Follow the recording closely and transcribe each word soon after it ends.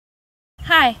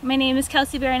Hi, my name is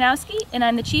Kelsey Baranowski and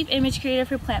I'm the Chief Image Creator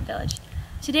for PlantVillage.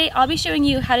 Today I'll be showing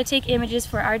you how to take images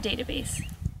for our database.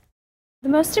 The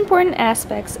most important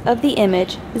aspects of the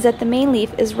image is that the main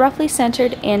leaf is roughly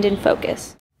centered and in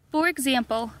focus. For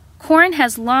example, corn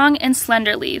has long and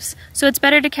slender leaves, so it's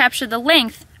better to capture the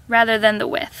length rather than the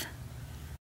width.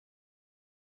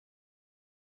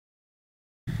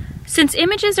 Since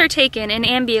images are taken in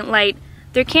ambient light,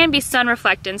 there can be sun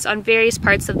reflectance on various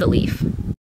parts of the leaf.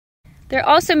 There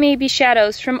also may be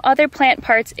shadows from other plant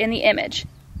parts in the image.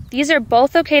 These are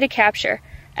both okay to capture,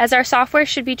 as our software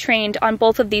should be trained on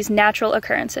both of these natural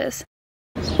occurrences.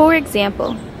 For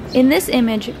example, in this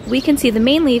image, we can see the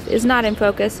main leaf is not in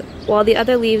focus, while the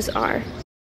other leaves are.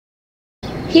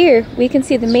 Here, we can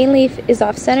see the main leaf is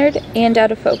off-centered and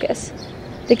out of focus.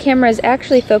 The camera is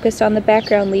actually focused on the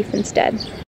background leaf instead.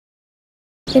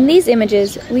 In these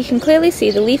images, we can clearly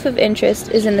see the leaf of interest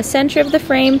is in the center of the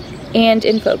frame and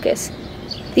in focus.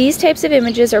 These types of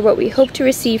images are what we hope to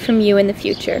receive from you in the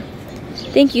future.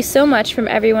 Thank you so much from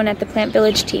everyone at the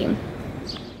PlantVillage team.